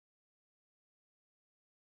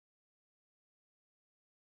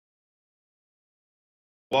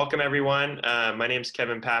Welcome, everyone. My name is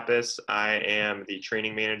Kevin Pappas. I am the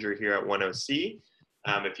training manager here at 10C.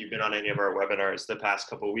 If you've been on any of our webinars the past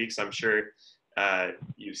couple of weeks, I'm sure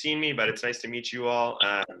you've seen me, but it's nice to meet you all.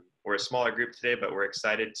 We're a smaller group today, but we're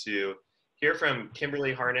excited to hear from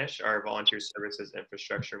Kimberly Harnish, our Volunteer Services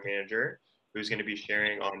Infrastructure Manager, who's going to be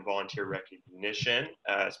sharing on volunteer recognition,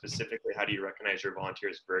 specifically how do you recognize your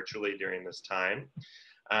volunteers virtually during this time.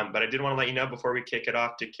 But I did want to let you know before we kick it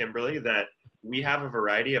off to Kimberly that we have a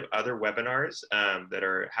variety of other webinars that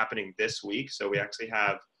are happening this week. So we actually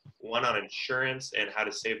have one on insurance and how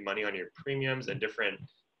to save money on your premiums and different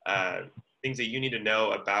things that you need to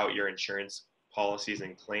know about your insurance policies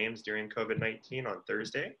and claims during COVID-19 on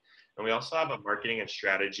Thursday. And we also have a marketing and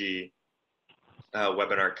strategy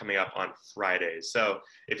webinar coming up on Friday. So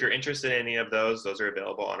if you're interested in any of those are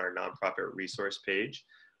available on our nonprofit resource page.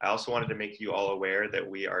 I also wanted to make you all aware that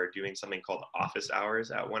we are doing something called office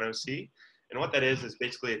hours at 10C. And what that is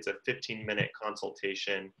basically it's a 15-minute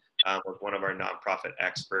consultation with one of our nonprofit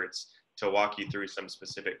experts to walk you through some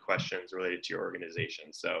specific questions related to your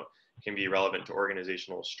organization. So it can be relevant to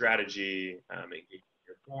organizational strategy, engaging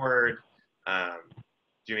your board,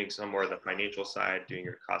 doing some more of the financial side, doing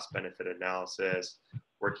your cost-benefit analysis,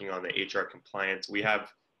 working on the HR compliance. We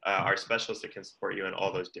have our specialists that can support you in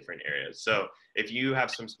all those different areas. So if you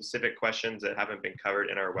have some specific questions that haven't been covered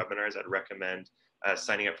in our webinars, I'd recommend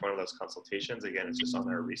signing up for one of those consultations. Again, it's just on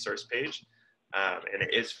our resource page, and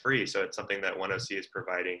it is free. So it's something that 10C is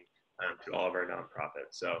providing to all of our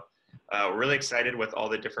nonprofits. So we're really excited with all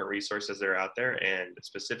the different resources that are out there, and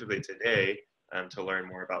specifically today to learn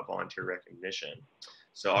more about volunteer recognition.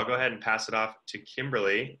 So I'll go ahead and pass it off to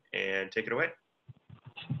Kimberly and take it away.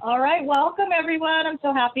 All right, welcome everyone. I'm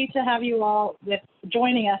so happy to have you all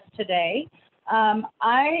joining us today.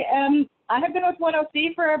 I have been with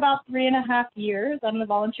 10C for about 3.5 years. I'm the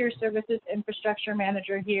Volunteer Services Infrastructure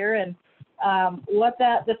Manager here, and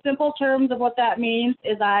the simple terms of what that means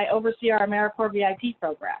is I oversee our AmeriCorps VIP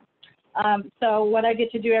program. So what I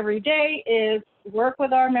get to do every day is work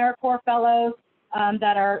with our AmeriCorps fellows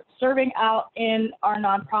that are serving out in our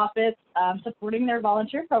nonprofits, supporting their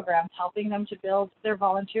volunteer programs, helping them to build their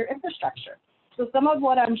volunteer infrastructure. So some of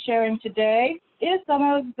what I'm sharing today is some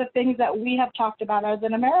of the things that we have talked about as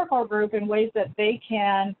an AmeriCorps group in ways that they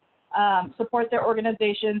can support their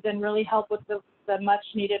organizations and really help with the much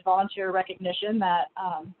needed volunteer recognition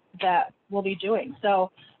that we'll be doing.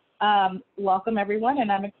 So welcome everyone,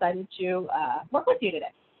 and I'm excited to work with you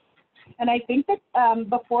today. And I think that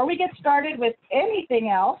before we get started with anything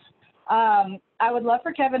else, I would love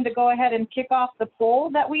for Kevin to go ahead and kick off the poll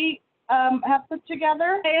that we have put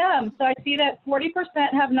together. So I see that 40%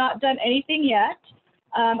 have not done anything yet.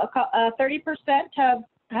 30%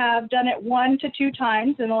 have done it 1 to 2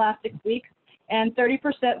 times in the last 6 weeks, and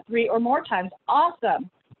 30% 3 or more times. Awesome.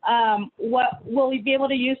 Will we be able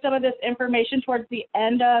to use some of this information towards the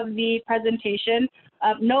end of the presentation?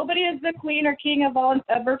 Nobody is the queen or king of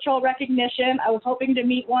virtual recognition. I was hoping to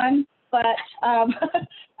meet one, but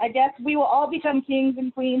I guess we will all become kings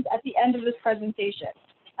and queens at the end of this presentation.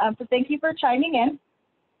 So thank you for chiming in.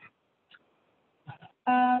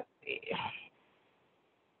 All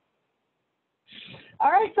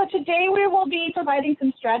right, so today we will be providing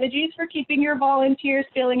some strategies for keeping your volunteers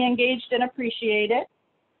feeling engaged and appreciated,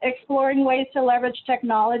 exploring ways to leverage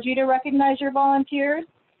technology to recognize your volunteers,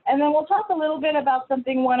 and then we'll talk a little bit about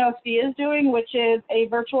something 10C is doing, which is a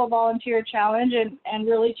virtual volunteer challenge and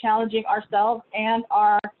really challenging ourselves and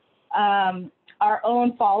our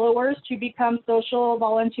own followers to become social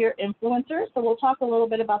volunteer influencers. So we'll talk a little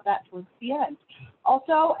bit about that towards the end.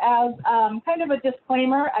 Also, as kind of a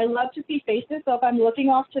disclaimer, I love to see faces. So if I'm looking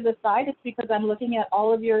off to the side, it's because I'm looking at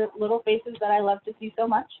all of your little faces that I love to see so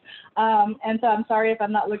much. And so I'm sorry if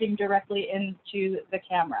I'm not looking directly into the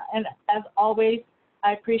camera. And as always,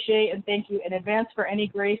 I appreciate and thank you in advance for any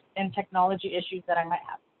grace and technology issues that I might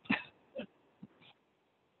have.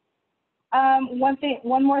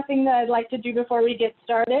 One more thing that I'd like to do before we get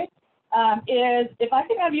started is if I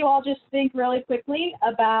could have you all just think really quickly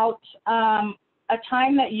about a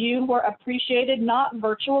time that you were appreciated, not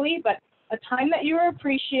virtually, but a time that you were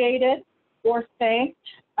appreciated or thanked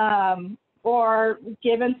or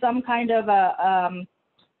given some kind of a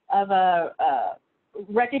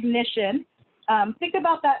recognition. Think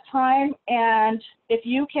about that time, and if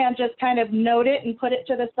you can just kind of note it and put it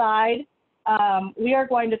to the side, we are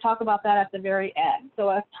going to talk about that at the very end. So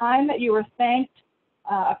a time that you were thanked,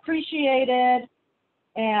 appreciated,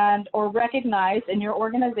 or recognized in your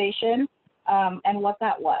organization, and what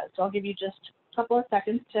that was. So I'll give you just a couple of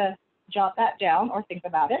seconds to jot that down or think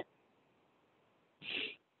about it.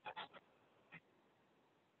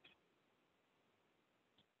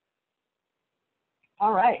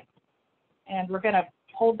 All right. And we're going to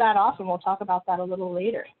hold that off, and we'll talk about that a little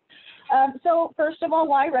later. So first of all,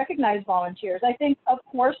 why recognize volunteers? I think, of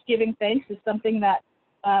course, giving thanks is something that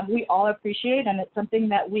we all appreciate, and it's something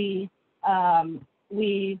that we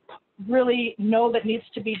really know that needs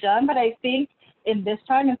to be done. But I think in this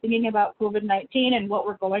time and thinking about COVID-19 and what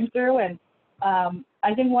we're going through, and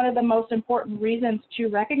I think one of the most important reasons to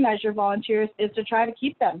recognize your volunteers is to try to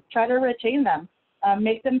keep them, try to retain them,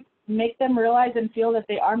 make them realize and feel that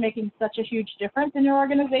they are making such a huge difference in your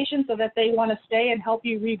organization, so that they want to stay and help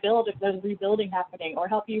you rebuild if there's rebuilding happening, or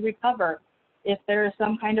help you recover if there is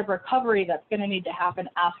some kind of recovery that's going to need to happen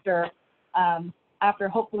after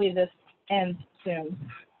hopefully this ends soon.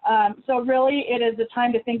 So really it is a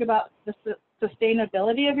time to think about the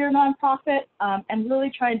sustainability of your nonprofit, and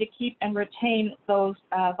really trying to keep and retain those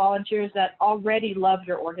volunteers that already love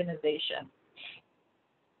your organization.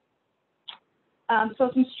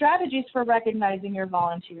 So some strategies for recognizing your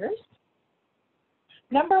volunteers.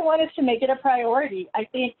 Number one is to make it a priority. I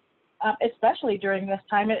think, especially during this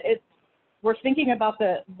time, we're thinking about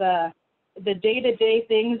the day-to-day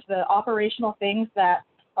things, the operational things that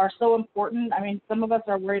are so important. I mean, some of us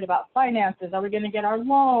are worried about finances. Are we going to get our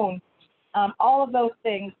loan? All of those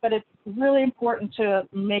things. But it's really important to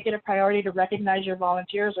make it a priority to recognize your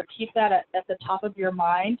volunteers, or keep that at the top of your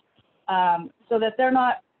mind, so that they're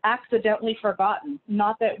not accidentally forgotten.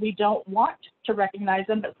 Not that we don't want to recognize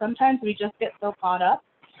them, but sometimes we just get so caught up.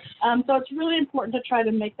 So it's really important to try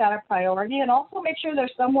to make that a priority, and also make sure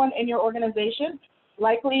there's someone in your organization,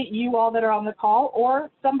 likely you all that are on the call, or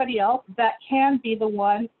somebody else that can be the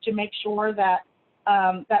one to make sure that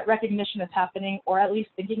that recognition is happening, or at least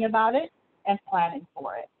thinking about it and planning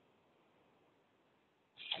for it.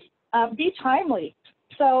 Be timely.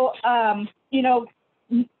 So, you know,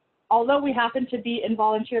 although we happen to be in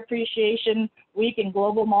Volunteer Appreciation Week and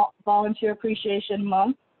Global Volunteer Appreciation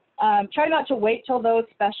Month, try not to wait till those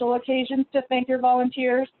special occasions to thank your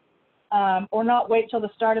volunteers, or not wait till the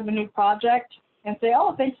start of a new project and say,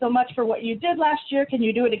 oh, thanks so much for what you did last year. Can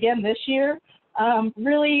you do it again this year?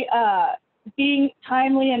 Really being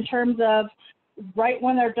timely in terms of right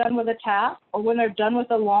when they're done with a task, or when they're done with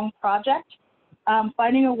a long project,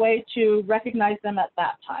 finding a way to recognize them at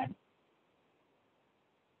that time.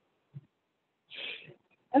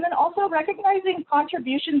 And then also recognizing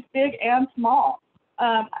contributions, big and small.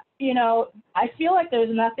 You know, I feel like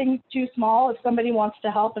there's nothing too small if somebody wants to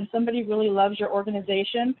help and somebody really loves your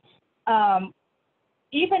organization.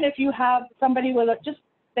 Even if you have somebody with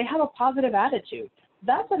they have a positive attitude,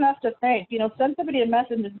 that's enough to thank. You know, send somebody a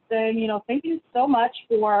message and saying, you know, thank you so much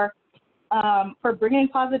for bringing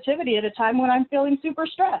positivity at a time when I'm feeling super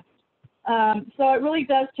stressed. So it really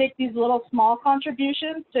does take these little small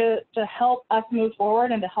contributions to help us move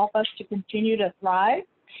forward and to help us to continue to thrive.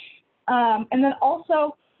 And then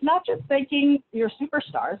also, not just thanking your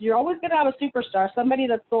superstars. You're always going to have a superstar, somebody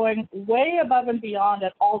that's going way above and beyond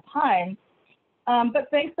at all times. But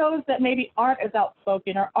thank those that maybe aren't as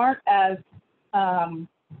outspoken, or aren't as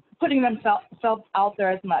putting themselves out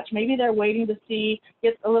there as much. Maybe they're waiting to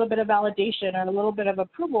get a little bit of validation or a little bit of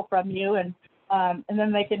approval from you, and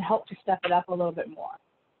then they can help to step it up a little bit more.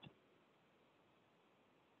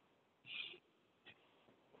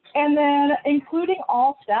 And then including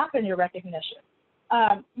all staff in your recognition.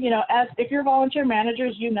 You know, if you're volunteer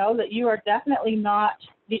managers, you know that you are definitely not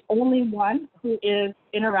the only one who is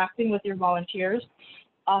interacting with your volunteers.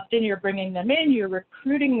 Often you're bringing them in, you're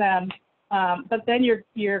recruiting them, but then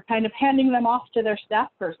you're kind of handing them off to their staff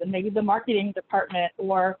person, maybe the marketing department,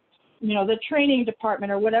 or you know, the training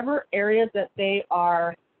department, or whatever areas that they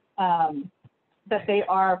are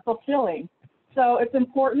fulfilling. So it's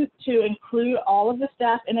important to include all of the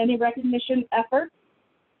staff in any recognition effort,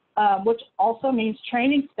 which also means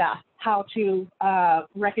training staff how to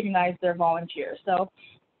recognize their volunteers. So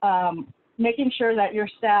making sure that your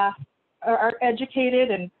staff are educated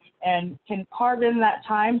and can carve in that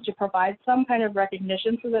time to provide some kind of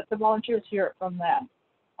recognition so that the volunteers hear it from them.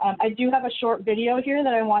 I do have a short video here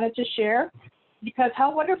that I wanted to share, because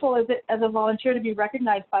how wonderful is it as a volunteer to be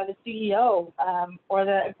recognized by the CEO or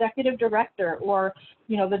the executive director, or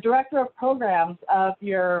you know, the director of programs of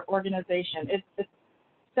your organization. It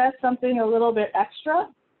says something a little bit extra.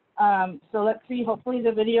 So let's see, hopefully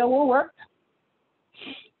the video will work.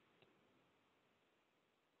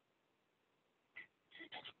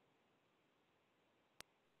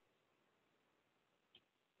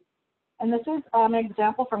 And this is an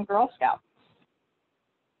example from Girl Scouts.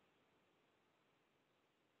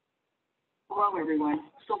 Hello, everyone.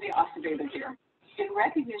 Sylvia Acevedo here. In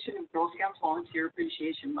recognition of Girl Scouts Volunteer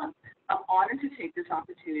Appreciation Month, I'm honored to take this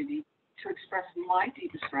opportunity to express my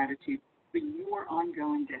deepest gratitude for your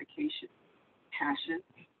ongoing dedication, passion,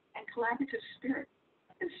 and collaborative spirit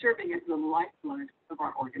in serving as the lifeblood of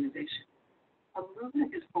our organization. A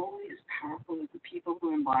movement is only as powerful as the people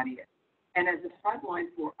who embody it. And as the front line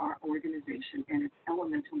for our organization and its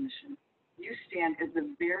elemental mission, you stand as the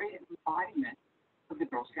very embodiment of the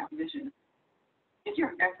Girl Scout vision. In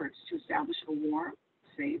your efforts to establish a warm,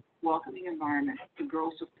 safe, welcoming environment for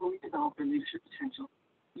girls to fully develop their leadership potential,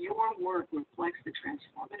 your work reflects the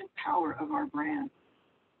transformative power of our brand.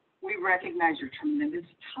 We recognize your tremendous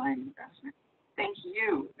time investment. Thank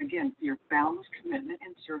you again for your boundless commitment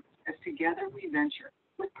and service as together we venture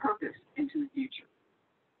with purpose into the future.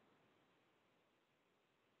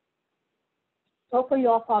 Hopefully you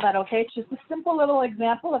all saw that, okay? It's just a simple little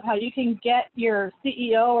example of how you can get your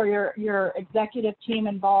CEO or your executive team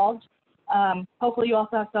involved. Hopefully you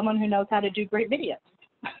also have someone who knows how to do great videos.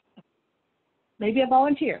 Maybe a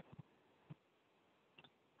volunteer.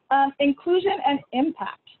 Inclusion and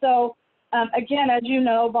impact. So again, as you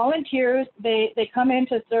know, volunteers, they come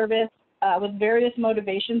into service with various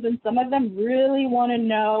motivations, and some of them really want to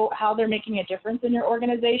know how they're making a difference in your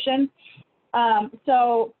organization.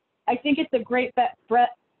 So I think it's a great best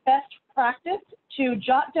practice to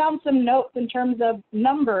jot down some notes in terms of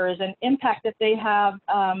numbers and impact that they have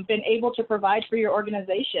been able to provide for your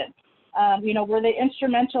organization. You know, were they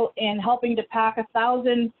instrumental in helping to pack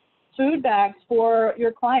 1,000 food bags for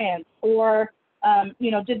your clients? Or,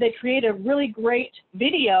 you know, did they create a really great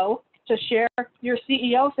video to share your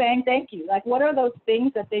CEO saying thank you? Like, what are those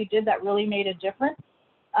things that they did that really made a difference?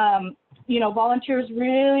 You know, volunteers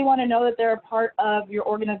really want to know that they're a part of your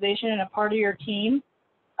organization and a part of your team.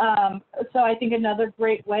 So I think another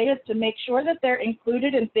great way is to make sure that they're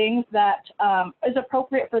included in things that is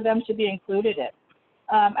appropriate for them to be included in.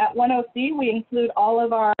 At 10C, we include all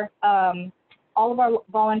of our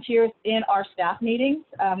volunteers in our staff meetings.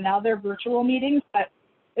 Now they're virtual meetings, but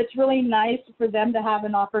it's really nice for them to have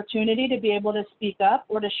an opportunity to be able to speak up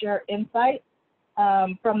or to share insight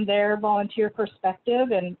from their volunteer perspective,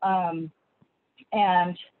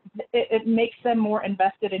 and it makes them more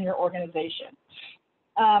invested in your organization.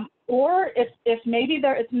 Or if maybe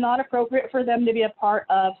it's not appropriate for them to be a part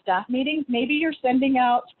of staff meetings, maybe you're sending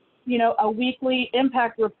out, you know, a weekly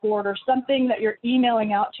impact report or something that you're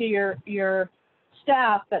emailing out to your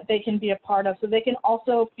staff that they can be a part of, so they can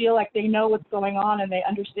also feel like they know what's going on and they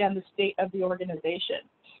understand the state of the organization.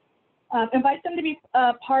 Invite them to be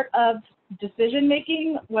part of decision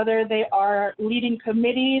making, whether they are leading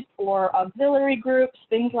committees or auxiliary groups,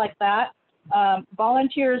 things like that.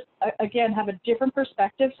 Volunteers, again, have a different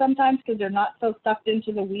perspective sometimes because they're not so sucked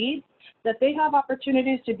into the weeds, that they have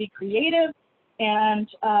opportunities to be creative and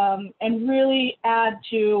really add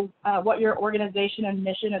to what your organization and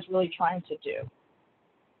mission is really trying to do.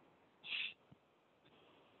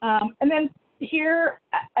 And then here,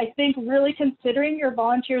 I think really considering your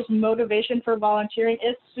volunteers' motivation for volunteering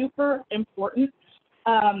is super important.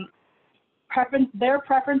 Their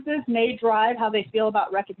preferences may drive how they feel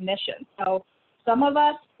about recognition. So some of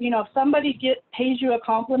us, you know, if somebody pays you a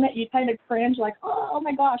compliment, you kind of cringe like, oh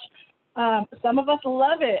my gosh. Some of us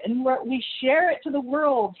love it and we share it to the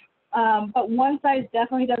world. But one size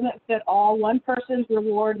definitely doesn't fit all. One person's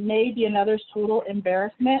reward may be another's total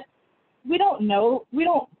embarrassment. We don't know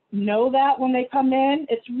that when they come in.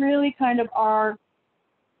 It's really kind of our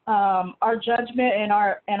judgment and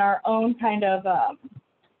our own kind of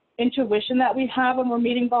intuition that we have when we're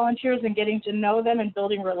meeting volunteers and getting to know them and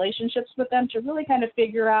building relationships with them to really kind of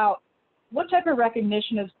figure out what type of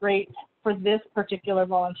recognition is great for this particular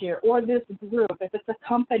volunteer or this group. If it's a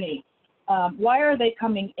company, why are they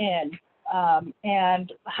coming in?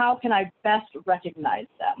 And how can I best recognize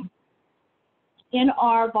them? In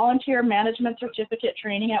our volunteer management certificate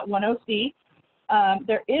training at 10C,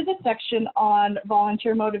 there is a section on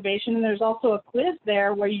volunteer motivation, and there's also a quiz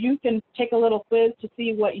there where you can take a little quiz to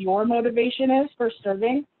see what your motivation is for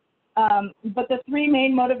serving. But the three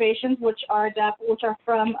main motivations, which are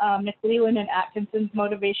from McLeland and Atkinson's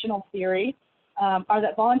motivational theory, are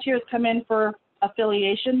that volunteers come in for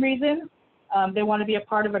affiliation reasons. They want to be a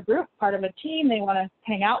part of a group, part of a team. They want to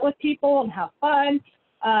hang out with people and have fun.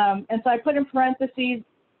 And so I put in parentheses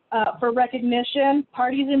for recognition,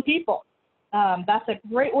 parties and people. That's a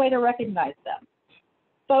great way to recognize them.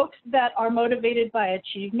 Folks that are motivated by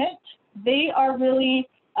achievement, they are really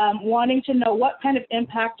wanting to know what kind of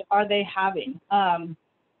impact are they having.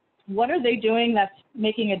 What are they doing that's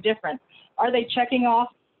making a difference? Are they checking off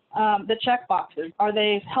the check boxes? Are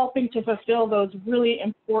they helping to fulfill those really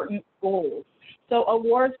important goals? So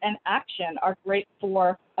awards and action are great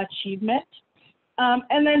for achievement.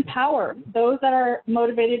 And then power. Those that are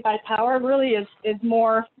motivated by power really is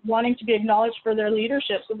more wanting to be acknowledged for their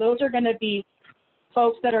leadership. So those are going to be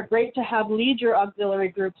folks that are great to have lead your auxiliary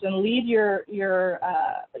groups and lead your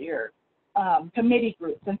committee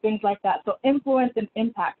groups and things like that. So influence and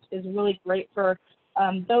impact is really great for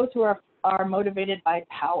those who are motivated by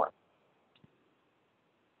power.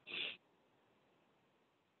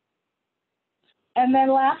 And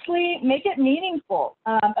then lastly, make it meaningful.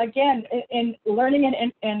 Again, in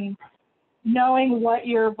learning and knowing what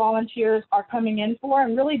your volunteers are coming in for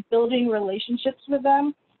and really building relationships with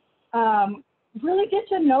them. Really get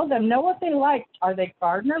to know them, know what they like. Are they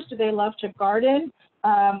gardeners? Do they love to garden?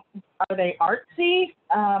 Are they artsy?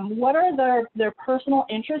 What are their personal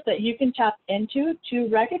interests that you can tap into to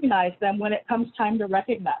recognize them when it comes time to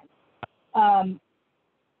recognize?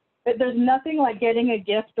 There's nothing like getting a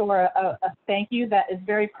gift or a thank you that is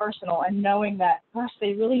very personal and knowing that, gosh,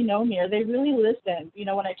 they really know me or they really listen. You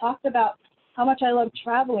know, when I talked about how much I love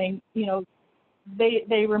traveling, you know,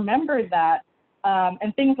 they remembered that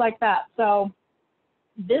and things like that. So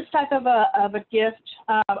this type of a gift,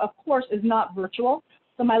 of course, is not virtual.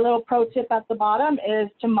 So my little pro tip at the bottom is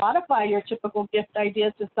to modify your typical gift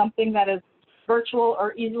ideas to something that is virtual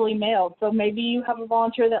or easily mailed. So maybe you have a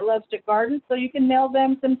volunteer that loves to garden, so you can mail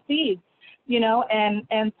them some seeds, you know, and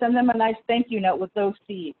send them a nice thank you note with those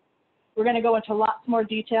seeds. We're going to go into lots more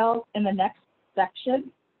details in the next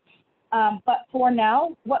section. But for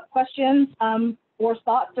now, what questions or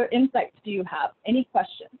thoughts or insights do you have? Any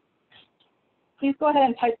questions? Please go ahead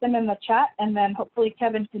and type them in the chat, and then hopefully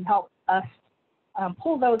Kevin can help us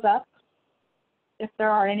pull those up if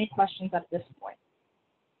there are any questions at this point.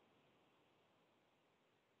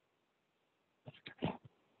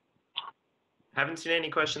 Haven't seen any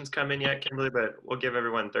questions come in yet, Kimberly, but we'll give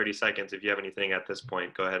everyone 30 seconds. If you have anything at this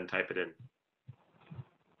point, go ahead and type it in.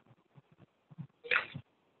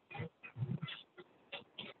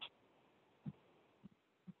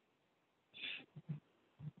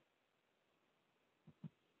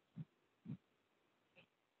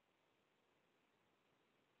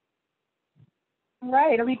 All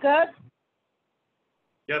right, are we good?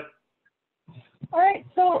 Yep. All right,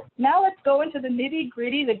 so now let's go into the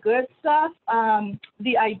nitty-gritty, the good stuff,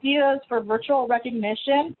 the ideas for virtual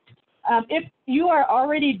recognition. If you are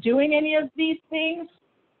already doing any of these things,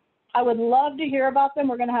 I would love to hear about them.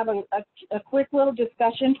 We're going to have a quick little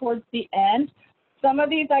discussion towards the end. Some of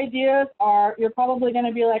these ideas you're probably going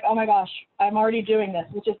to be like, oh my gosh, I'm already doing this,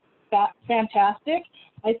 which is fantastic.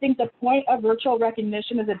 I think the point of virtual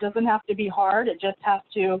recognition is it doesn't have to be hard. It just has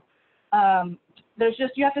to,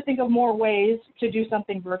 you have to think of more ways to do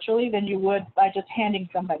something virtually than you would by just handing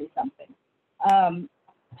somebody something.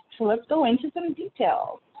 So let's go into some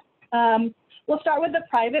details. We'll start with the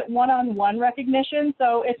private one-on-one recognition.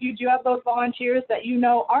 So if you do have those volunteers that you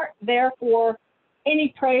know aren't there for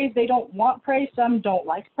any praise, they don't want praise, some don't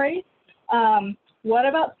like praise. What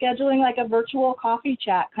about scheduling like a virtual coffee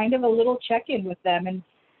chat, kind of a little check-in with them and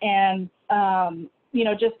you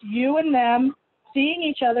know, just you and them seeing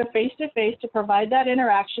each other face to face to provide that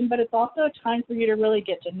interaction, but it's also a time for you to really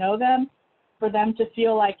get to know them, for them to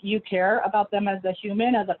feel like you care about them as a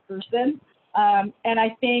human, as a person. And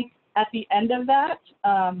I think at the end of that,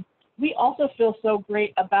 we also feel so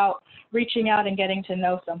great about reaching out and getting to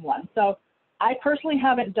know someone. So I personally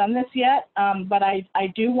haven't done this yet, but I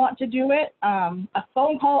do want to do it. A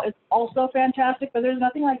phone call is also fantastic, but there's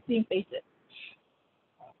nothing like seeing faces.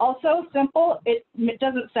 Also simple, it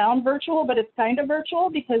doesn't sound virtual, but it's kind of virtual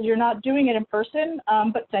because you're not doing it in person,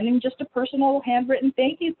 but sending just a personal handwritten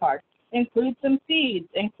thank you card. Include some seeds,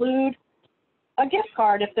 include a gift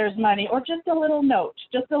card if there's money, or just a little note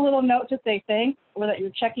to say thanks, or that you're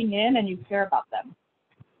checking in and you care about them.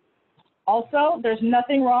 Also, there's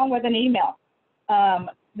nothing wrong with an email.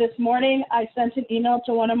 This morning, I sent an email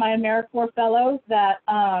to one of my AmeriCorps fellows that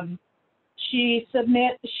she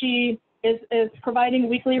is providing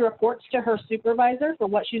weekly reports to her supervisor for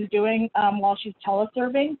what she's doing while she's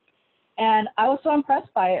teleserving. And I was so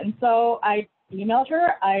impressed by it. And so I emailed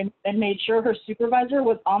her and made sure her supervisor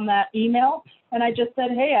was on that email. And I just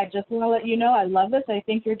said, hey, I just want to let you know I love this. I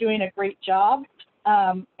think you're doing a great job.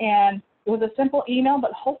 And it was a simple email,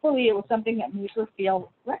 but hopefully it was something that made her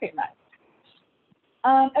feel recognized.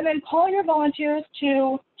 And then call your volunteers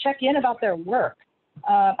to check in about their work.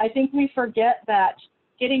 I think we forget that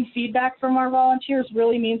getting feedback from our volunteers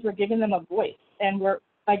really means we're giving them a voice. And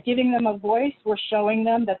by giving them a voice, we're showing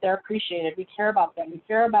them that they're appreciated. We care about them. We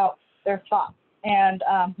care about their thoughts and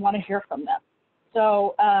want to hear from them.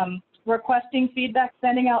 So requesting feedback,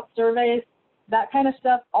 sending out surveys, that kind of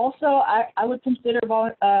stuff. Also, I would consider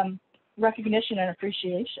recognition and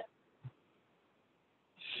appreciation.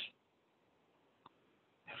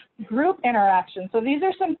 Group interaction. So these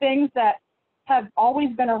are some things that have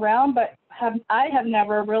always been around, but I have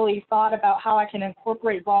never really thought about how I can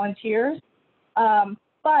incorporate volunteers.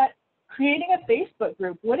 But creating a Facebook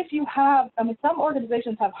group, what if you have, I mean, some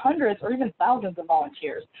organizations have hundreds or even thousands of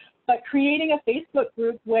volunteers, but creating a Facebook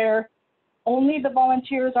group where only the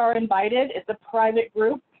volunteers are invited, it's a private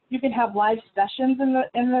group. You can have live sessions in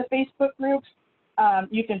the Facebook groups.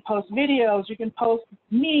 You can post videos, you can post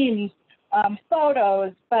memes,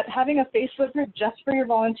 photos, but having a Facebook group just for your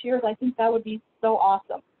volunteers, I think that would be so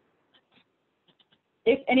awesome.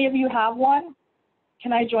 If any of you have one,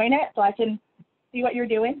 can I join it so I can see what you're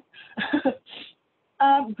doing?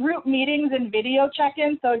 Group meetings and video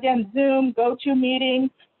check-ins. So again, Zoom, GoToMeeting.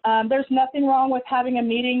 There's nothing wrong with having a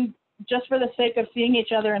meeting just for the sake of seeing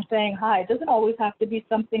each other and saying hi. It doesn't always have to be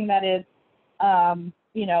something that is,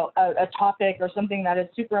 you know, a topic or something that is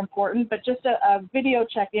super important, but just a video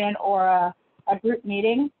check-in or a group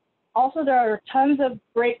meeting. Also, there are tons of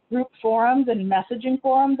great group forums and messaging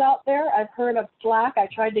forums out there. I've heard of Slack. I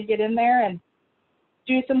tried to get in there and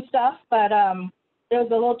do some stuff, but it was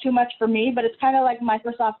a little too much for me, but it's kind of like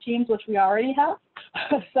Microsoft Teams, which we already have.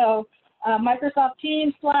 So Microsoft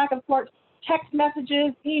Teams, Slack, of course, text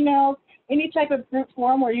messages, emails, any type of group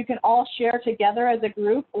forum where you can all share together as a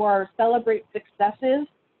group or celebrate successes,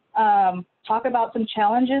 talk about some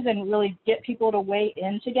challenges and really get people to weigh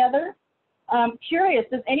in together. Curious,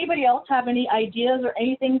 does anybody else have any ideas or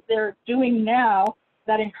anything they're doing now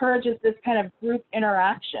that encourages this kind of group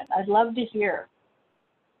interaction? I'd love to hear.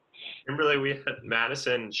 Kimberly, we had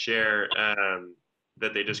Madison share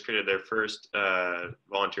that they just created their first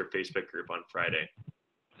volunteer Facebook group on Friday.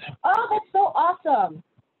 Oh, that's so awesome.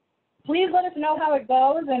 Please let us know how it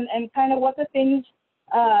goes and kind of what the things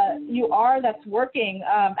you are that's working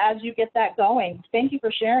as you get that going. Thank you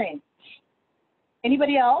for sharing.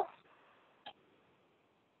 Anybody else?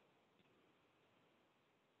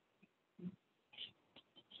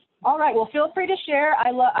 All right, well, feel free to share.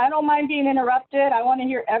 I don't mind being interrupted. I want to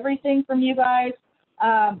hear everything from you guys.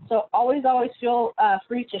 So always feel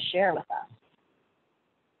free to share with us.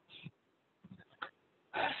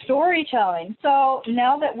 Storytelling. So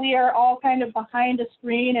now that we are all kind of behind a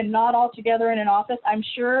screen and not all together in an office, I'm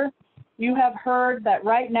sure you have heard that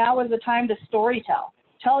right now is the time to storytell.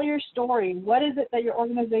 Tell your story. What is it that your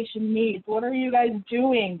organization needs? What are you guys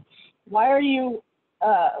doing? Why are you,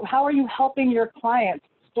 how are you helping your clients?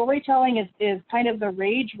 Storytelling is kind of the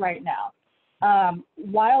rage right now.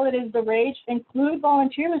 While it is the rage, include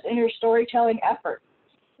volunteers in your storytelling efforts,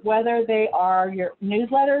 whether they are your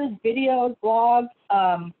newsletters, videos, blogs,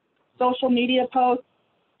 social media posts.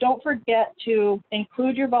 Don't forget to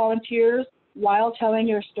include your volunteers while telling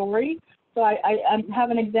your story. So I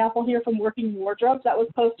have an example here from Working Wardrobes that was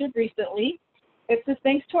posted recently. It says,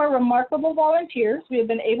 thanks to our remarkable volunteers, we have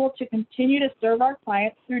been able to continue to serve our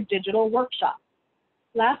clients through digital workshops.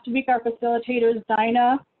 Last week, our facilitators,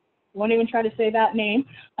 Dinah, won't even try to say that name,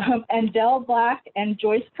 and Dell Black and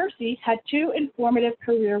Joyce Kersey had 2 informative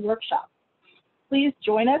career workshops. Please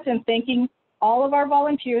join us in thanking all of our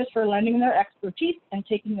volunteers for lending their expertise and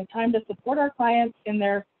taking the time to support our clients in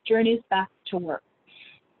their journeys back to work.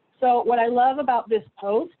 So what I love about this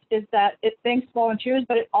post is that it thanks volunteers,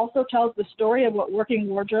 but it also tells the story of what Working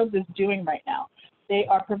Wardrobes is doing right now. They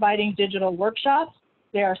are providing digital workshops.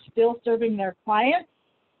 They are still serving their clients.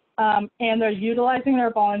 And they're utilizing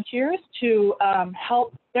their volunteers to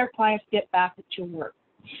help their clients get back to work.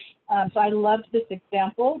 So I loved this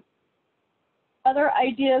example. Other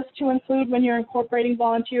ideas to include when you're incorporating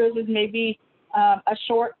volunteers is maybe a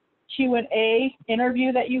short Q&A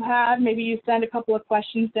interview that you had. Maybe you send a couple of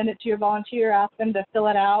questions, send it to your volunteer, ask them to fill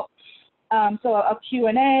it out. So a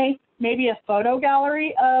Q&A, maybe a photo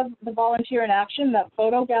gallery of the volunteer in action. That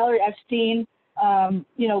photo gallery, I've seen,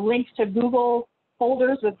 you know, links to Google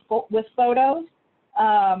folders with photos.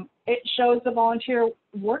 It shows the volunteer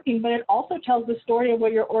working, but it also tells the story of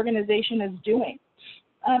what your organization is doing.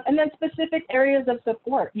 And then specific areas of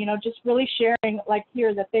support, you know, just really sharing, like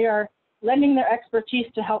here, that they are lending their expertise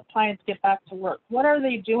to help clients get back to work. What are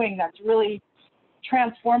they doing that's really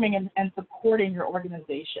transforming and supporting your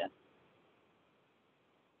organization?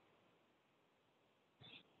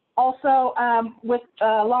 Also,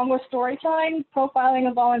 along with storytelling,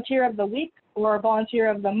 profiling a volunteer of the week or a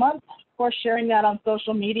volunteer of the month, of course, sharing that on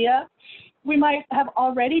social media. We might have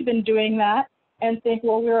already been doing that and think,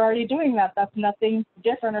 well, we're already doing that. That's nothing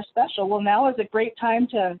different or special. Well, now is a great time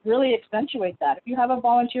to really accentuate that. If you have a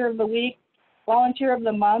volunteer of the week, volunteer of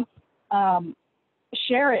the month,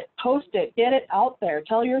 share it, post it, get it out there,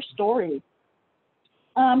 tell your story.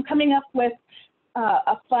 Coming up with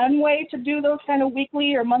a fun way to do those kind of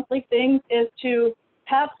weekly or monthly things is to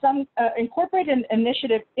have some incorporate an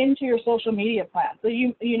initiative into your social media plan. So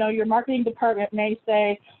you know your marketing department may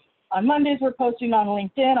say, on Mondays we're posting on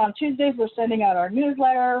LinkedIn, on Tuesdays we're sending out our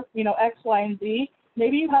newsletter, you know, X, Y, and Z.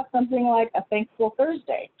 Maybe you have something like a Thankful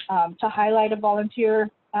Thursday to highlight a volunteer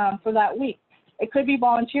for that week. It could be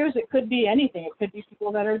volunteers, it could be anything. It could be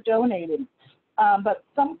people that are donating. But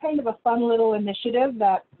some kind of a fun little initiative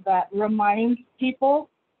that reminds people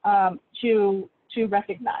to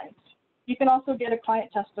recognize. You can also get a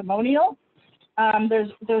client testimonial.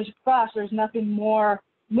 There's nothing more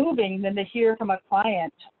moving than to hear from a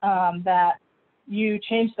client that you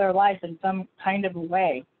changed their life in some kind of a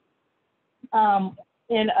way.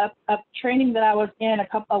 In a training that I was in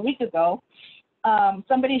a week ago,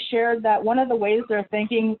 somebody shared that one of the ways they're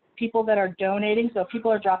thanking people that are donating, so if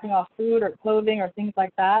people are dropping off food or clothing or things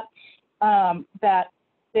like that, that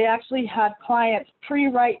they actually had clients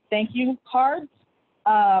pre-write thank you cards,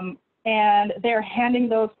 and they're handing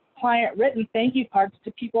those client-written thank you cards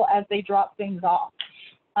to people as they drop things off.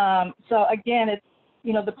 So again, it's,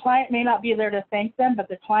 you know, the client may not be there to thank them, but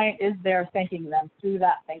the client is there thanking them through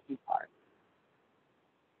that thank you card.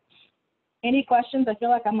 Any questions? I feel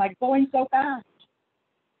like I'm like going so fast.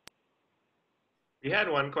 We had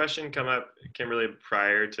one question come up, Kimberly,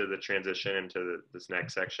 prior to the transition into this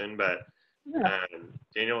next section, but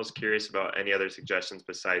Daniel was curious about any other suggestions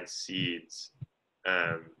besides seeds,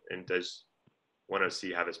 and does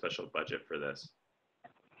 10C have a special budget for this?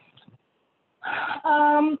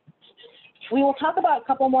 We will talk about a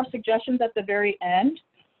couple more suggestions at the very end,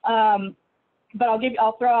 but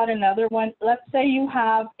I'll throw out another one. Let's say you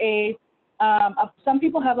have some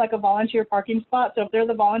people have like a volunteer parking spot, so if they're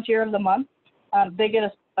the volunteer of the month, they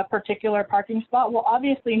get a particular parking spot. Well,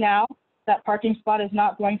 obviously now that parking spot is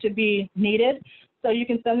not going to be needed, so you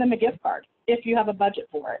can send them a gift card if you have a budget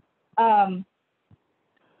for it. And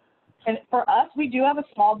for us, we do have a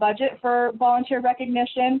small budget for volunteer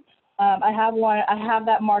recognition. I have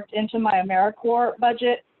that marked into my AmeriCorps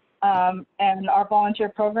budget, and our volunteer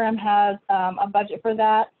program has a budget for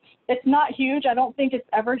that. It's not huge. I don't think it's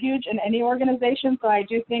ever huge in any organization, so I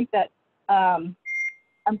do think that I'm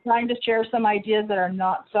trying to share some ideas that are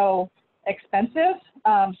not so expensive,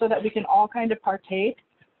 so that we can all kind of partake.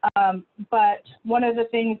 But one of the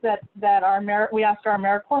things that we ask our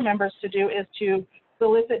AmeriCorps members to do is to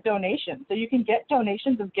solicit donations. So you can get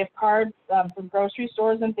donations of gift cards from grocery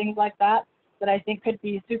stores and things like that I think could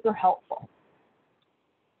be super helpful.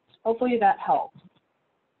 Hopefully that helps.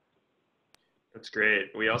 That's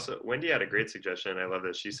great. Wendy had a great suggestion. I love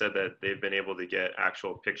this. She said that they've been able to get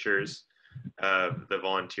actual pictures of the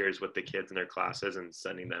volunteers with the kids in their classes and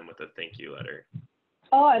sending them with a thank you letter.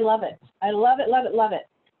 Oh, I love it. I love it, love it, love it.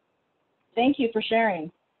 Thank you for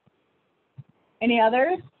sharing. Any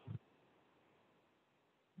others?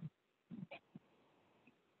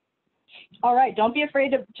 All right, don't be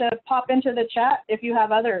afraid to pop into the chat if you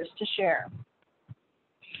have others to share.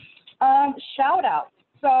 Shout outs.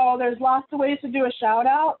 So there's lots of ways to do a shout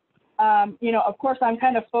out. You know, of course, I'm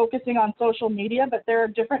kind of focusing on social media, but there are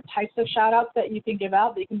different types of shout outs that you can give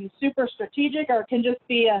out. They can be super strategic, or it can just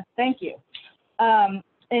be a thank you.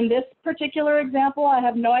 In this particular example, I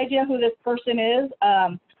have no idea who this person is.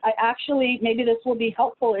 Maybe this will be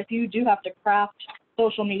helpful if you do have to craft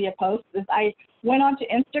social media posts. I went onto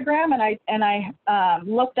Instagram and I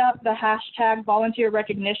looked up the hashtag volunteer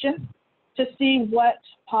recognition to see what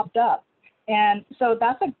popped up. And so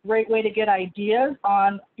that's a great way to get ideas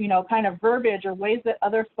on, you know, kind of verbiage or ways that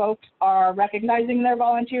other folks are recognizing their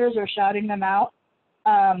volunteers or shouting them out.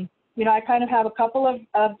 You know, I kind of have a couple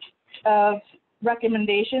of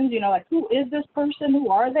recommendations, you know, like who is this person? Who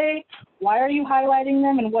are they? Why are you highlighting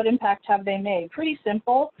them? And what impact have they made? Pretty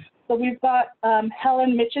simple. So we've got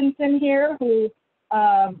Helen Mitchinson here, who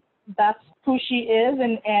that's who she is,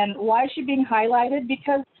 and why is she being highlighted?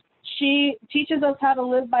 Because she teaches us how to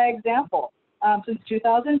live by example. Since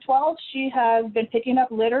 2012, she has been picking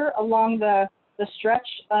up litter along the stretch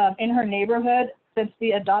in her neighborhood since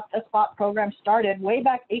the Adopt a Spot program started way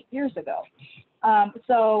back 8 years ago.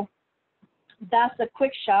 So that's a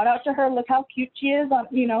quick shout out to her. Look how cute she is,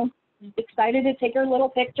 you know, excited to take her little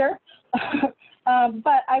picture.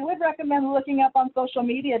 But I would recommend looking up on social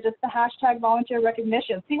media just the hashtag volunteer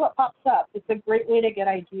recognition. See what pops up. It's a great way to get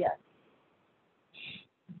ideas.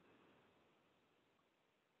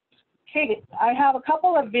 Okay, I have a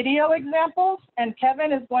couple of video examples, and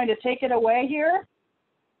Kevin is going to take it away here.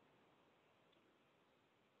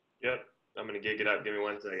 Yep, I'm going to gig it up. Give me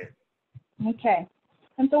 1 second. Okay,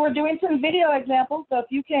 and so we're doing some video examples. So if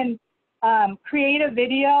you can create a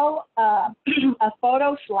video, a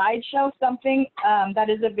photo slideshow, something that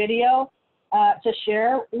is a video to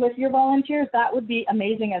share with your volunteers, that would be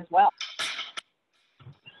amazing as well.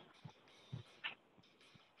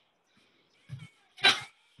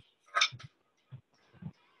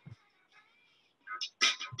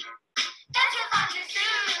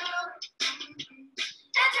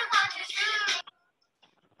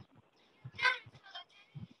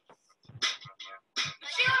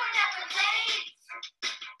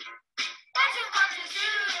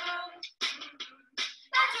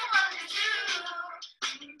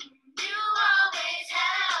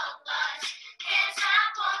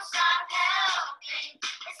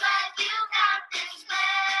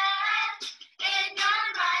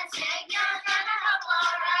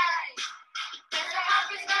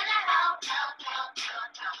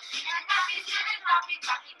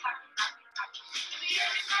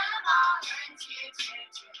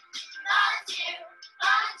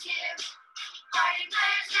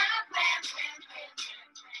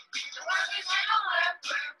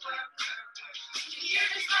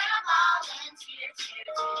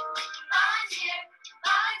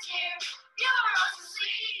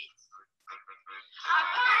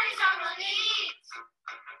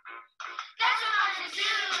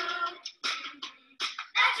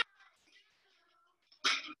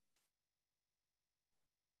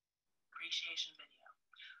 Appreciation video.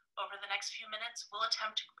 Over the next few minutes, we'll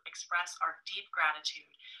attempt to express our deep gratitude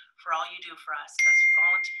for all you do for us as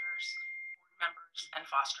volunteers, board members, and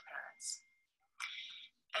foster parents.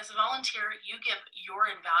 As a volunteer, you give your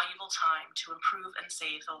invaluable time to improve and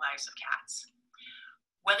save the lives of cats.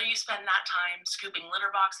 Whether you spend that time scooping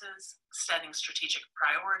litter boxes, setting strategic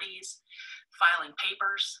priorities, filing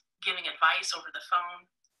papers, giving advice over the phone,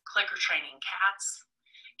 clicker training cats,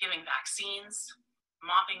 giving vaccines,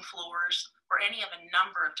 mopping floors, or any of a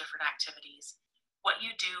number of different activities, what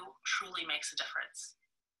you do truly makes a difference.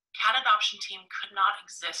 Cat Adoption Team could not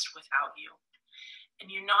exist without you. And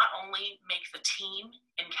you not only make the team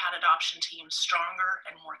in Cat Adoption Team stronger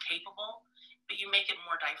and more capable, but you make it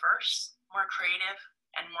more diverse, more creative,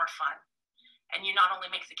 and more fun. And you not only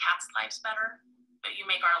make the cats' lives better, but you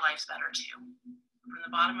make our lives better too. From the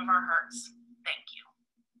bottom of our hearts, thank you.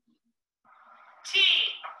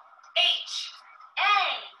 THANKYOU.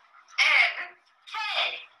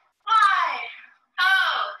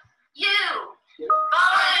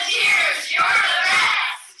 Volunteers, you're the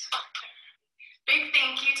best! Big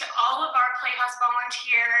thank you to all of our Playhouse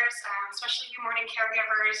volunteers, especially you morning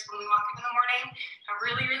caregivers. When we walk in the morning, have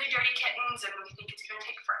really, really dirty kittens, and we think it's going to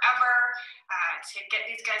take forever to get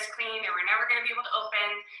these guys clean, and we're never going to be able to open.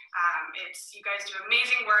 You guys do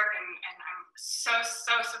amazing work, and I'm so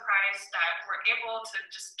surprised that we're able to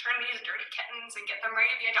just turn these dirty kittens and get them ready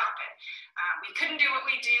to be adopted. We couldn't do what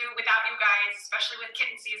we do without you guys, especially with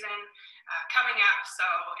kitten season coming up. So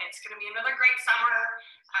it's going to be another great summer,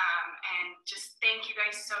 and just thank you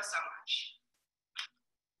guys so much.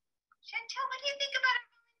 Chantel, what do you think about our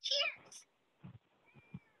volunteers?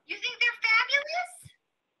 You think they're fabulous?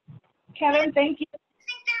 Kevin, thank you. You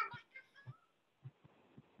think they're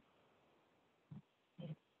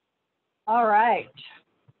wonderful? All right.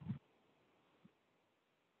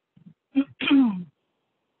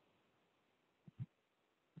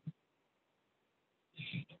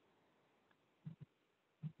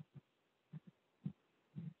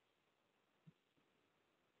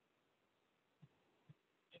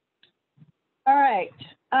 All right.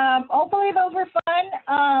 Hopefully those were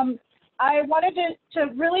fun. I wanted to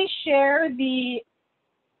really share the,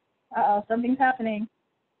 something's happening.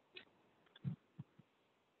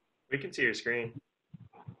 We can see your screen.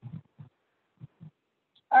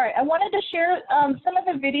 All right, I wanted to share some of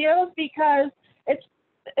the videos because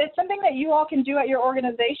it's something that you all can do at your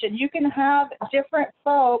organization. You can have different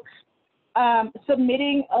folks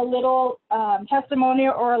submitting a little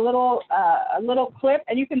testimonial or a little clip,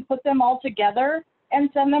 and you can put them all together and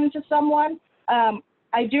send them to someone.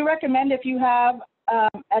 I do recommend if you have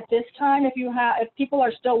at this time, if people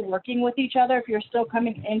are still working with each other, if you're still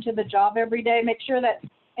coming into the job every day, make sure that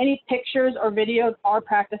any pictures or videos are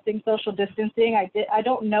practicing social distancing. I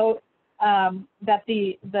don't know that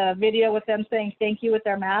the video with them saying thank you with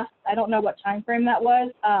their masks, I don't know what time frame that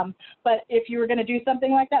was, but if you were going to do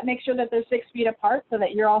something like that, make sure that they're 6 feet apart so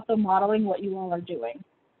that you're also modeling what you all are doing.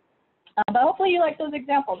 But hopefully you like those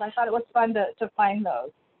examples. I thought it was fun to find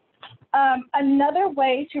those. Another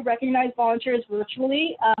way to recognize volunteers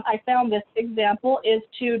virtually, I found this example, is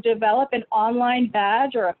to develop an online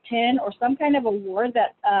badge or a pin or some kind of award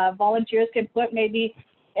that volunteers can put maybe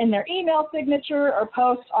in their email signature or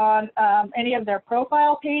post on any of their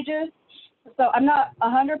profile pages. So I'm not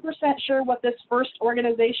 100% sure what this first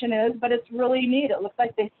organization is, but it's really neat. It looks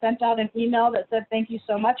like they sent out an email that said, thank you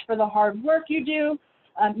so much for the hard work you do.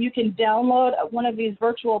 You can download one of these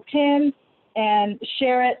virtual pins and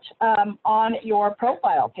share it on your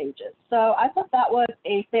profile pages. So I thought that was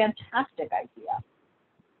a fantastic idea.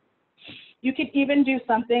 You could even do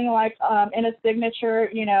something like in a signature,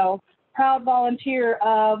 you know, proud volunteer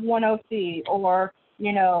of 10C, or,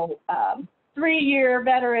 you know, 3-year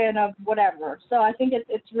veteran of whatever. So I think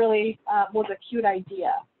it's really was a cute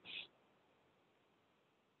idea.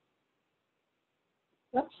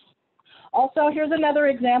 Oops. Also, here's another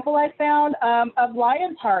example I found of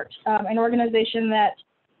Lion's Heart, an organization that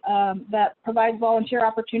that provides volunteer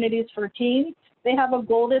opportunities for teens. They have a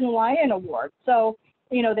Golden Lion Award. So,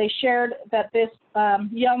 you know, they shared that this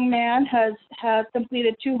young man has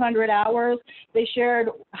completed 200 hours. They shared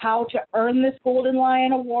how to earn this Golden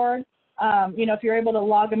Lion Award. You know, if you're able to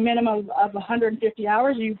log a minimum of 150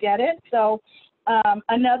 hours, you get it. So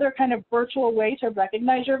another kind of virtual way to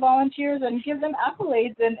recognize your volunteers and give them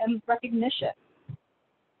accolades and recognition.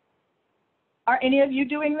 Are any of you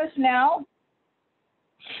doing this now?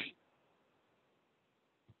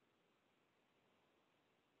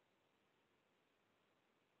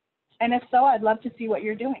 And if so, I'd love to see what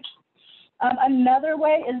you're doing. Another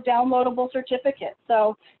way is downloadable certificates.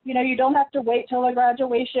 So, you know, you don't have to wait till a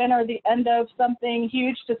graduation or the end of something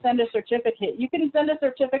huge to send a certificate. You can send a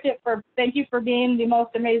certificate for thank you for being the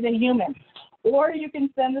most amazing human. Or you can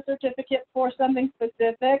send a certificate for something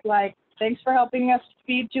specific, like thanks for helping us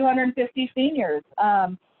feed 250 seniors.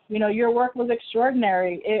 You know, your work was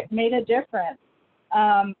extraordinary. It made a difference.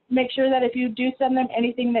 Make sure that if you do send them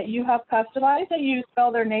anything that you have customized, that you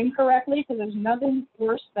spell their name correctly, because there's nothing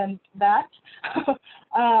worse than that.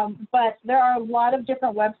 But there are a lot of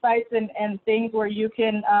different websites and things where you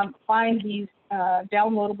can find these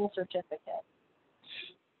downloadable certificates.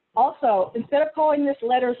 Also, instead of calling this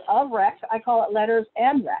letters of rec, I call it letters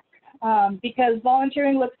and rec, because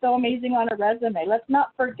volunteering looks so amazing on a resume. Let's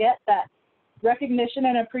not forget that recognition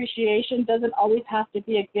and appreciation doesn't always have to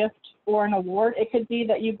be a gift or an award. It could be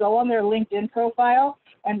that you go on their LinkedIn profile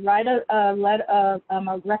and write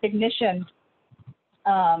a recognition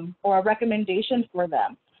or a recommendation for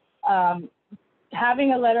them.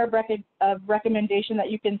 Having a letter of recommendation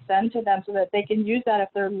that you can send to them so that they can use that if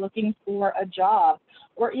they're looking for a job,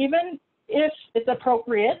 or even if it's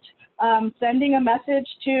appropriate, sending a message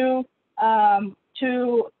to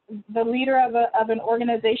the leader of an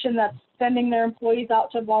organization that's sending their employees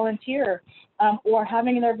out to volunteer, or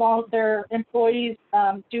having their employees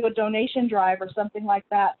do a donation drive or something like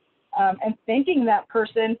that, and thanking that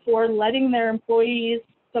person for letting their employees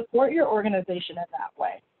support your organization in that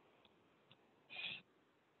way.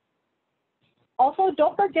 Also,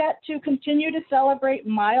 don't forget to continue to celebrate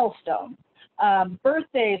milestones,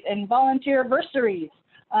 birthdays and volunteer anniversaries.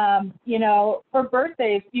 You know, for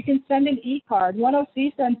birthdays, you can send an e-card.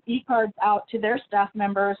 10C sends e-cards out to their staff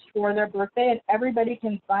members for their birthday, and everybody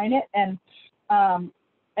can sign it, and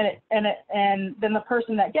then the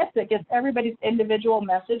person that gets it gets everybody's individual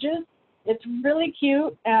messages. It's really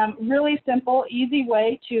cute, really simple, easy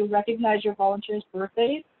way to recognize your volunteers'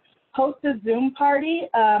 birthdays. Host a Zoom party.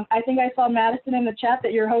 I think I saw Madison in the chat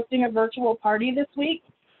that you're hosting a virtual party this week.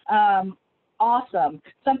 Awesome.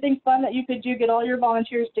 Something fun that you could do, get all your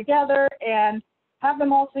volunteers together and have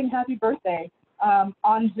them all sing happy birthday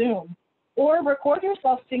on Zoom. Or record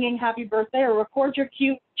yourself singing happy birthday, or record your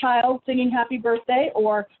cute child singing happy birthday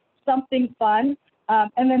or something fun,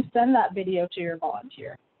 and then send that video to your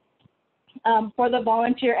volunteer. For the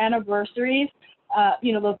volunteer anniversaries,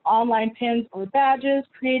 you know, those online pins or badges,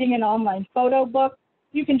 creating an online photo book.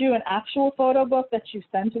 You can do an actual photo book that you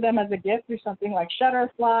send to them as a gift through something like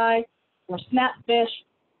Shutterfly or Snapfish,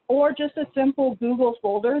 or just a simple Google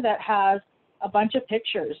folder that has a bunch of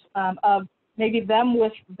pictures of maybe them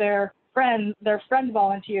with their friend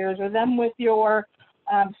volunteers, or them with your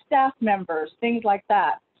staff members, things like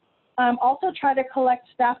that. Also try to collect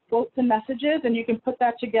staff quotes and messages, and you can put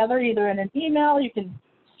that together either in an email, you can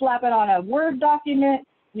slap it on a Word document,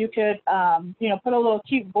 you could you know, put a little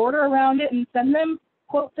cute border around it and send them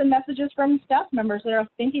quotes and messages from staff members that are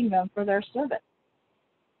thanking them for their service.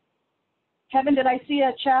 Kevin, did I see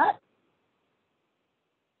a chat?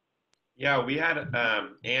 Yeah, we had,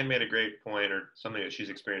 Anne made a great point, or something that she's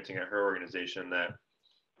experiencing at her organization, that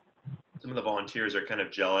some of the volunteers are kind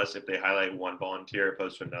of jealous if they highlight one volunteer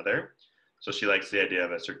opposed to another. So she likes the idea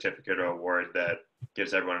of a certificate or award that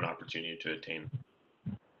gives everyone an opportunity to attain.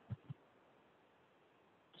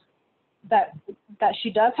 That she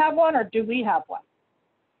does have one, or do we have one?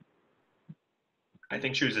 I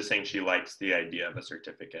think she was just saying she likes the idea of a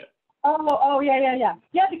certificate.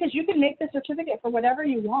 Yeah, because you can make the certificate for whatever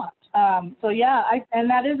you want. So yeah, and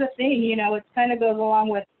that is a thing, you know, it kind of goes along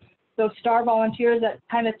with those star volunteers that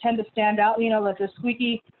kind of tend to stand out, you know, like the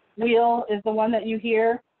squeaky wheel is the one that you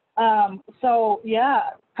hear. So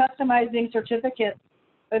yeah, customizing certificates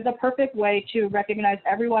is a perfect way to recognize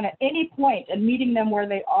everyone at any point and meeting them where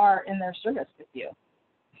they are in their service with you.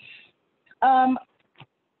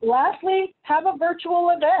 Lastly, have a virtual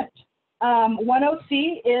event.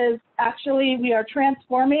 10C is actually, we are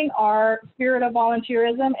transforming our spirit of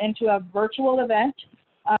volunteerism into a virtual event.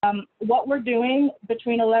 What we're doing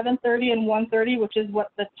between 11:30 and 1:30, which is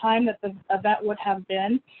what the time that the event would have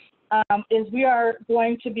been, is we are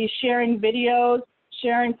going to be sharing videos,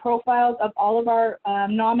 sharing profiles of all of our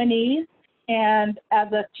nominees, and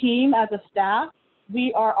as a team, as a staff,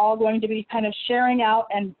 we are all going to be kind of sharing out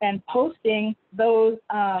and posting those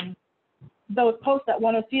posts that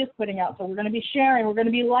 10C is putting out. So we're going to be sharing, we're going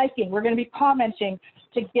to be liking, we're going to be commenting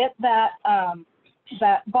to get that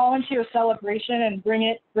that volunteer celebration and bring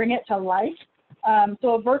it to life.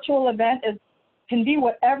 So a virtual event can be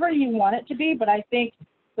whatever you want it to be, but I think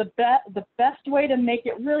the best way to make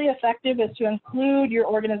it really effective is to include your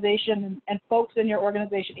organization and folks in your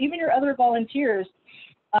organization, even your other volunteers,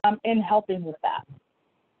 in helping with that.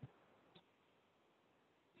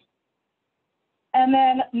 And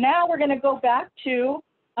then now we're going to go back to,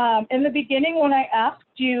 in the beginning when I asked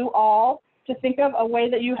you all to think of a way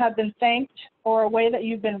that you have been thanked or a way that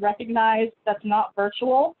you've been recognized that's not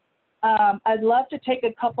virtual. I'd love to take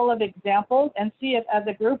a couple of examples and see if as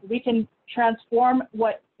a group we can transform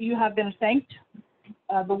what you have been thanked,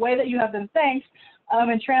 the way that you have been thanked,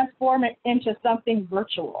 and transform it into something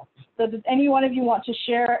virtual. So does any one of you want to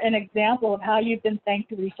share an example of how you've been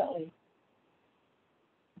thanked recently?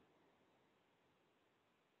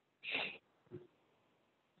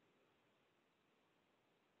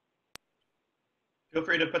 Feel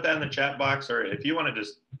free to put that in the chat box, or if you want to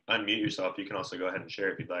just unmute yourself, you can also go ahead and share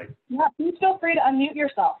if you'd like. Yeah, please feel free to unmute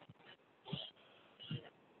yourself.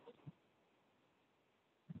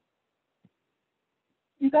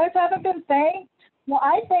 You guys haven't been thanked? Well,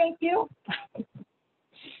 I thank you.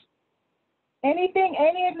 Anything,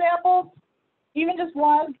 any examples? Even just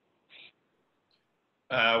one?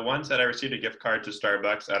 One said I received a gift card to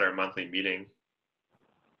Starbucks at our monthly meeting.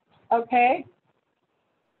 Okay.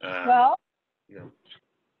 Well, you know.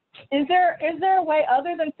 Is there a way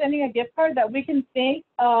other than sending a gift card that we can think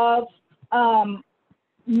of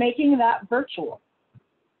making that virtual?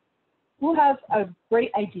 Who has a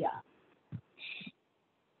great idea?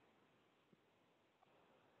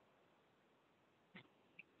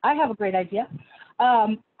 I have a great idea.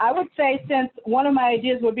 I would say, since one of my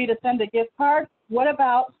ideas would be to send a gift card, what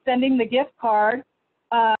about sending the gift card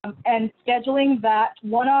and scheduling that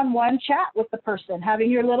one-on-one chat with the person,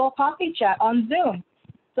 having your little coffee chat on Zoom?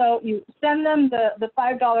 So you send them the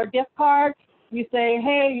 $5 gift card. You say,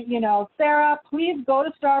 hey, you know, Sarah, please go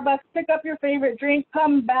to Starbucks, pick up your favorite drink,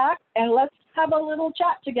 come back, and let's have a little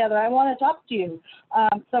chat together. I want to talk to you.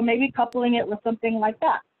 So maybe coupling it with something like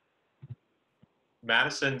that.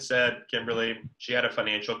 Madison said, Kimberly, she had a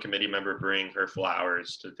financial committee member bring her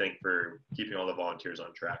flowers to thank for keeping all the volunteers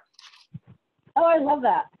on track. Oh, I love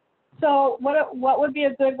that. So what would be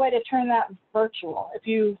a good way to turn that virtual? If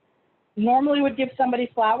you normally would give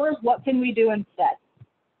somebody flowers, what can we do instead?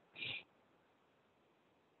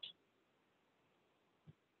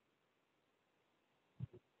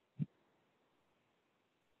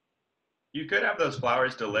 You could have those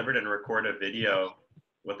flowers delivered and record a video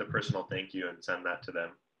with a personal thank you and send that to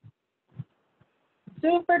them.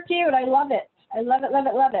 Super cute. I love it. I love it, love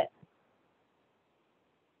it, love it.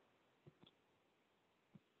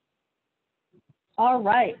 All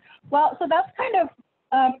right. Well, so that's kind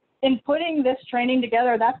of, in putting this training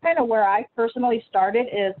together, that's kind of where I personally started,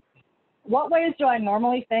 is what ways do I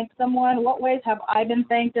normally thank someone? What ways have I been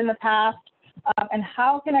thanked in the past? And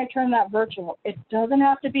how can I turn that virtual? It doesn't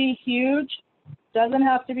have to be huge, doesn't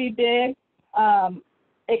have to be big.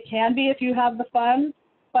 It can be if you have the funds,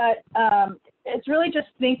 but it's really just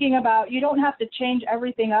thinking about, you don't have to change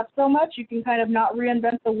everything up so much. You can kind of not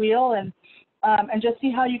reinvent the wheel and just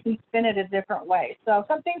see how you can spin it a different way. So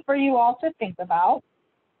something for you all to think about.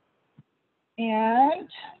 And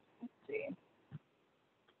let's see.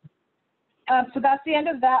 So that's the end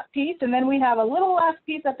of that piece, and then we have a little last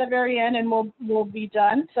piece at the very end, and we'll be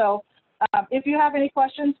done. So if you have any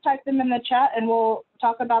questions, type them in the chat, and we'll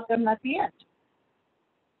talk about them at the end.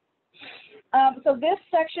 So this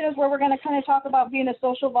section is where we're going to kind of talk about being a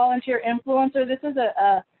social volunteer influencer. This is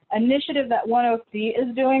a initiative that 10C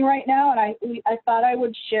is doing right now, and I thought I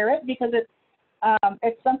would share it because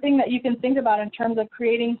It's something that you can think about in terms of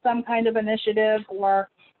creating some kind of initiative or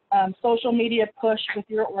social media push with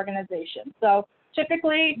your organization. So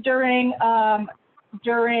typically during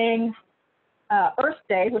Earth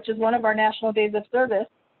Day, which is one of our national days of service,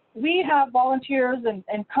 we have volunteers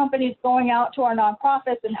and companies going out to our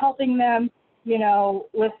nonprofits and helping them, you know,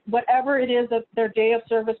 with whatever it is that their day of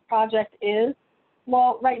service project is.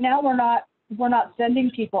 Well, right now we're not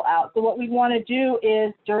sending people out. So what we want to do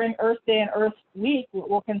is during Earth Day and Earth Week,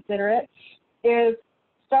 we'll consider it, is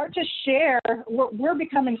start to share. We're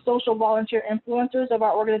becoming social volunteer influencers of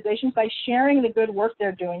our organizations by sharing the good work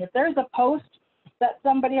they're doing. If there's a post that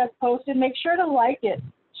somebody has posted, make sure to like it,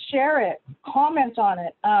 share it, comment on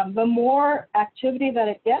it. The more activity that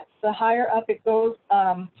it gets, the higher up it goes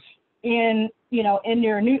in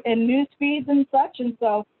your news feeds and such. And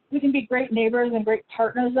so we can be great neighbors and great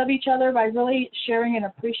partners of each other by really sharing and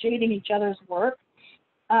appreciating each other's work.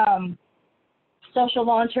 Social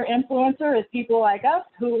volunteer influencer is people like us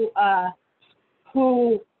who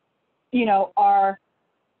you know are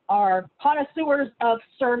connoisseurs of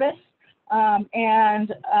service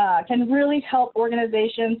and can really help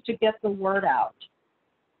organizations to get the word out.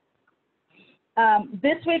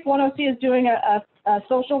 This week, 1OC is doing a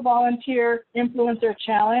social volunteer influencer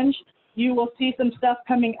challenge. You will see some stuff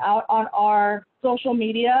coming out on our social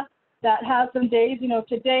media that has some days. You know,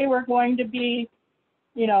 today we're going to be,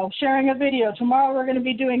 you know, sharing a video. Tomorrow we're going to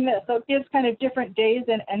be doing this. So it gives kind of different days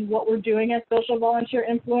and what we're doing as social volunteer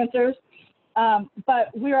influencers. But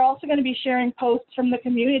we're also going to be sharing posts from the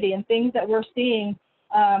community and things that we're seeing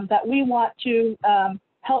that we want to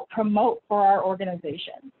help promote for our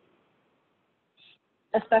organization,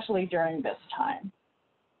 especially during this time.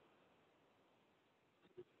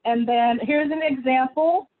 And then here's an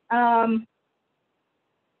example,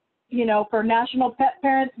 you know, for National Pet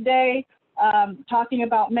Parents Day, talking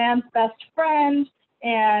about man's best friend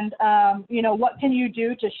and, you know, what can you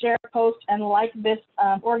do to share, post, and like this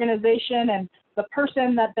organization and the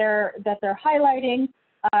person that they're highlighting.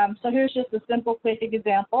 So here's just a simple, quick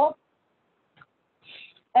example.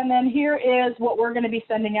 And then here is what we're going to be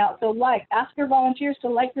sending out. So ask your volunteers to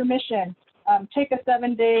like your mission. Take a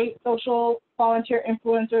 7-day social volunteer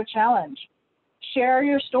influencer challenge. Share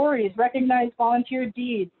your stories, recognize volunteer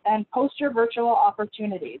deeds, and post your virtual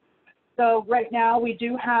opportunities. So right now we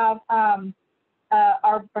do have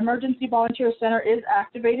our Emergency Volunteer Center is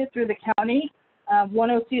activated through the county.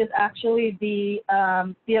 1OC is actually the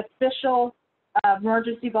official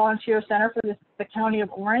Emergency Volunteer Center for the County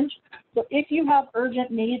of Orange. So if you have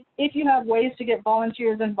urgent needs, if you have ways to get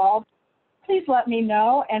volunteers involved, please let me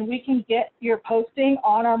know, and we can get your posting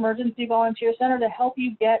on our Emergency Volunteer Center to help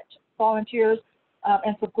you get volunteers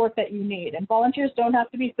and support that you need. And volunteers don't have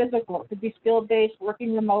to be physical. It could be skill-based,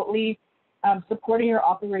 working remotely, supporting your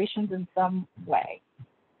operations in some way.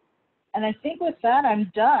 And I think with that,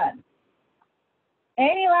 I'm done.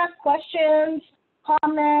 Any last questions,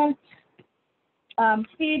 comments,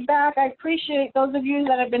 feedback? I appreciate those of you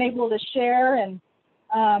that have been able to share, and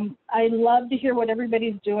I love to hear what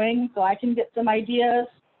everybody's doing so I can get some ideas.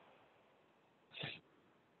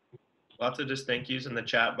 Lots of just thank yous in the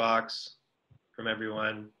chat box from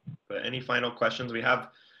everyone. But any final questions? We have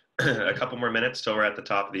a couple more minutes till we're at the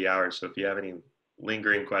top of the hour. So if you have any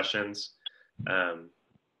lingering questions,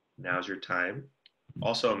 now's your time.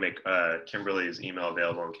 Also make Kimberly's email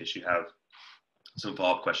available in case you have some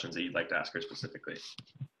follow-up questions that you'd like to ask her specifically.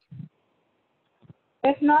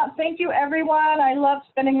 If not, thank you, everyone. I love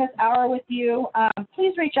spending this hour with you.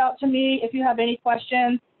 Please reach out to me if you have any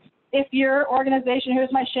questions. If your organization,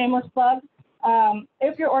 here's my shameless plug,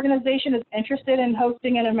 if your organization is interested in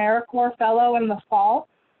hosting an AmeriCorps Fellow in the fall,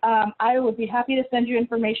 I would be happy to send you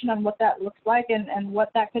information on what that looks like and what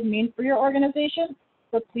that could mean for your organization.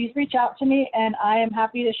 So please reach out to me, and I am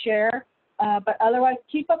happy to share. But otherwise,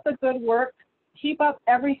 keep up the good work. Keep up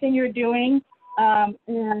everything you're doing.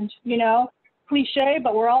 And, you know, cliche,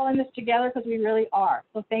 but we're all in this together because we really are.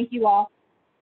 So thank you all.